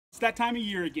It's that time of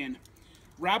year again.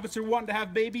 Rabbits are wanting to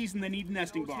have babies and they need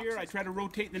nesting boxes. Here, I try to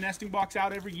rotate the nesting box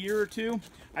out every year or two.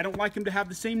 I don't like them to have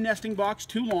the same nesting box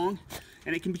too long,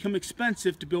 and it can become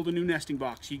expensive to build a new nesting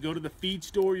box. You go to the feed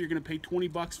store, you're going to pay 20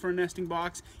 bucks for a nesting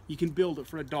box. You can build it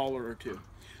for $1 or $2.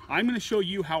 I'm going to show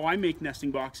you how I make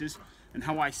nesting boxes and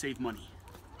how I save money.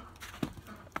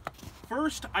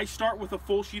 First, I start with a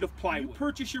full sheet of plywood. You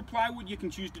purchase your plywood, you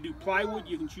can choose to do plywood,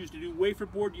 you can choose to do wafer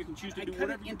board, you can choose to do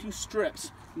whatever into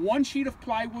strips. One sheet of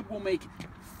plywood will make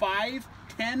 5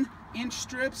 10-inch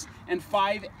strips and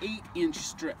 5 8-inch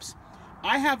strips.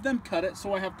 I have them cut it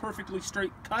so I have perfectly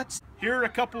straight cuts. Here are a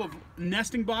couple of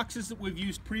nesting boxes that we've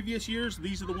used previous years.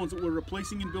 These are the ones that we're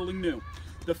replacing and building new.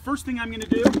 The first thing I'm going to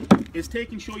do is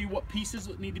take and show you what pieces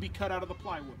that need to be cut out of the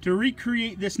plywood. To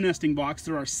recreate this nesting box,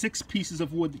 there are 6 pieces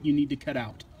of wood that you need to cut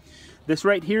out. This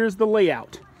right here is the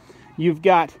layout. You've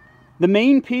got the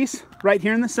main piece right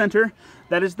here in the center.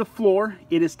 That is the floor.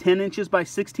 It is 10 inches by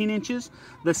 16 inches.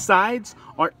 The sides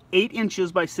are 8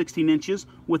 inches by 16 inches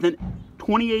with a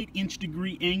 28-inch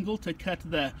degree angle to cut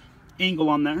the angle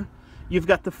on there. You've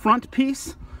got the front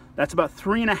piece. That's about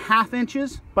 3.5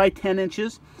 inches by 10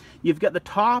 inches. You've got the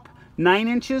top 9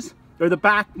 inches, or the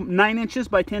back 9 inches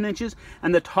by 10 inches,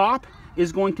 and the top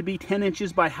is going to be 10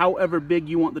 inches by however big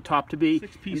you want the top to be.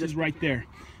 6 pieces right there.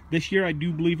 This year I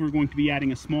do believe we're going to be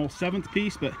adding a small 7th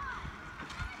piece, but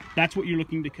that's what you're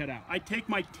looking to cut out. I take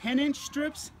my 10-inch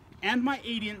strips and my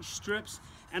 8-inch strips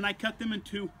and I cut them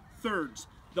into thirds.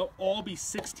 They'll all be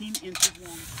 16 inches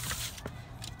long.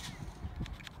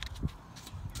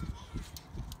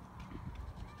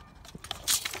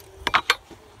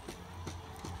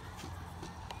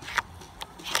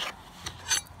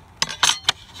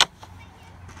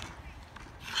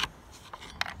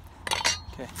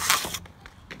 Okay.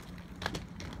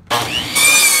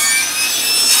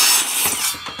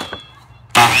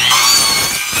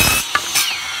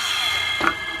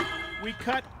 We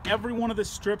cut every one of the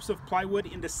strips of plywood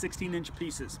into 16-inch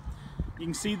pieces. You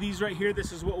can see these right here.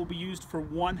 This is what will be used for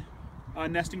one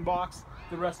nesting box.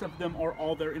 The rest of them are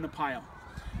all there in a pile.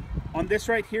 On this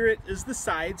right here, it is the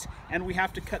sides, and we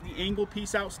have to cut the angle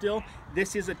piece out still.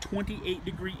 This is a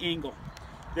 28-degree angle.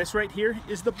 This right here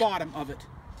is the bottom of it.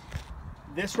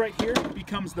 This right here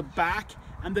becomes the back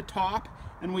and the top,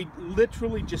 and we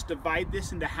literally just divide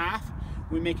this into half.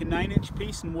 We make a 9-inch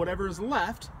piece, and whatever is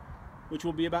left, which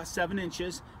will be about 7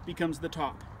 inches, becomes the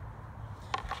top.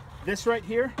 This right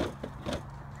here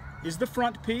is the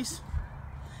front piece,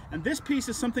 and this piece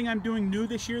is something I'm doing new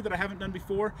this year that I haven't done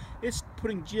before. It's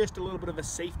putting just a little bit of a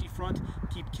safety front to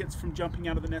keep kids from jumping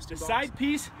out of the nesting box. The side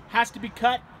piece has to be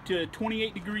cut to a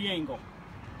 28-degree angle.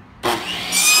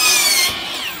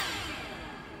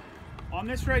 On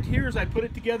this right here, as I put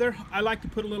it together, I like to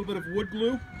put a little bit of wood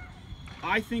glue.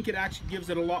 I think it actually gives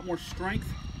it a lot more strength,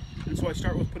 and so I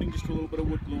start with putting just a little bit of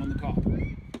wood glue on the top.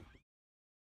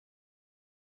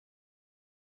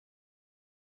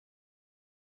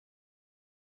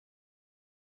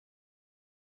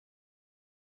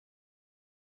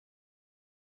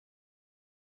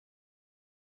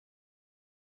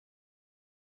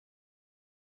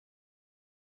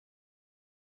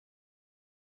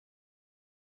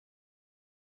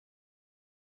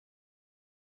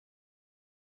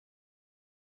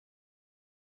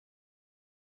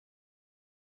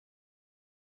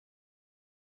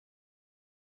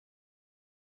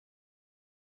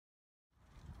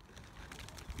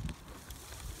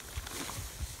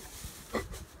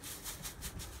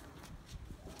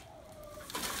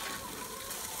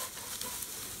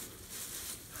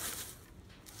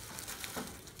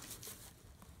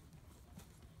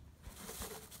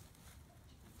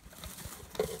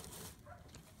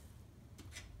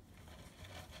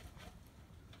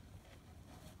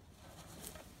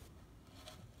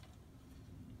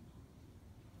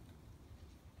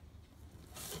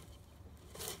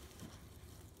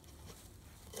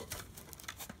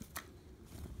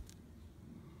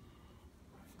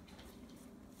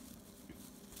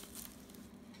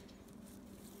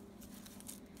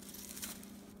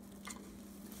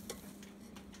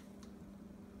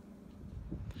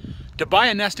 To buy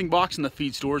a nesting box in the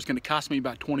feed store is going to cost me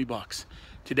about 20 bucks.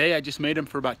 Today I just made them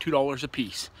for about $2 a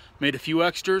piece. Made a few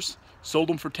extras, sold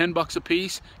them for 10 bucks a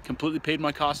piece, completely paid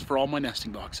my cost for all my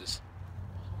nesting boxes.